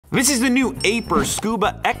This is the new Aiper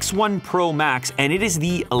Scuba X1 Pro Max, and it is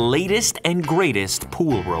the latest and greatest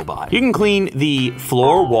pool robot. You can clean the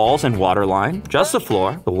floor, walls, and water line, just the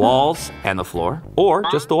floor, the walls, and the floor, or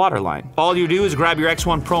just the water line. All you do is grab your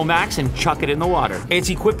X1 Pro Max and chuck it in the water. It's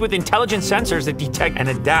equipped with intelligent sensors that detect and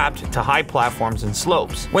adapt to high platforms and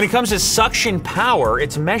slopes. When it comes to suction power,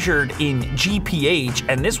 it's measured in GPH,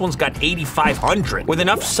 and this one's got 8,500, with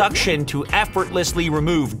enough suction to effortlessly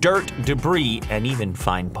remove dirt, debris, and even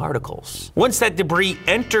fine particles. Once that debris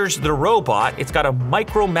enters the robot, it's got a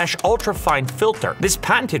micro mesh ultrafine filter. This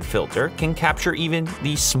patented filter can capture even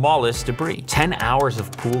the smallest debris. 10 hours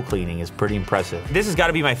of pool cleaning is pretty impressive. This has got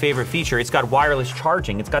to be my favorite feature. It's got wireless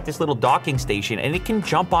charging. It's got this little docking station, and it can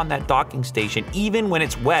jump on that docking station even when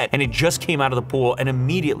it's wet and it just came out of the pool and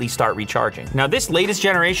immediately start recharging. Now, this latest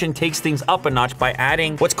generation takes things up a notch by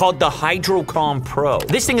adding what's called the HydroComm Pro.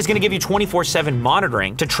 This thing is going to give you 24/7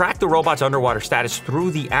 monitoring to track the robot's underwater status through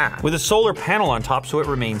the app, with a solar panel on top so it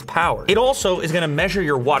remains powered. It also is going to measure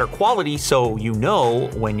your water quality so you know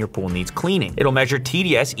when your pool needs cleaning. It'll measure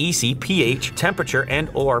TDS, EC, pH, temperature, and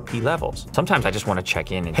ORP levels. Sometimes I just want to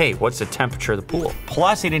check in and, hey, what's the temperature of the pool?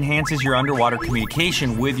 Plus, it enhances your underwater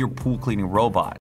communication with your pool cleaning robot.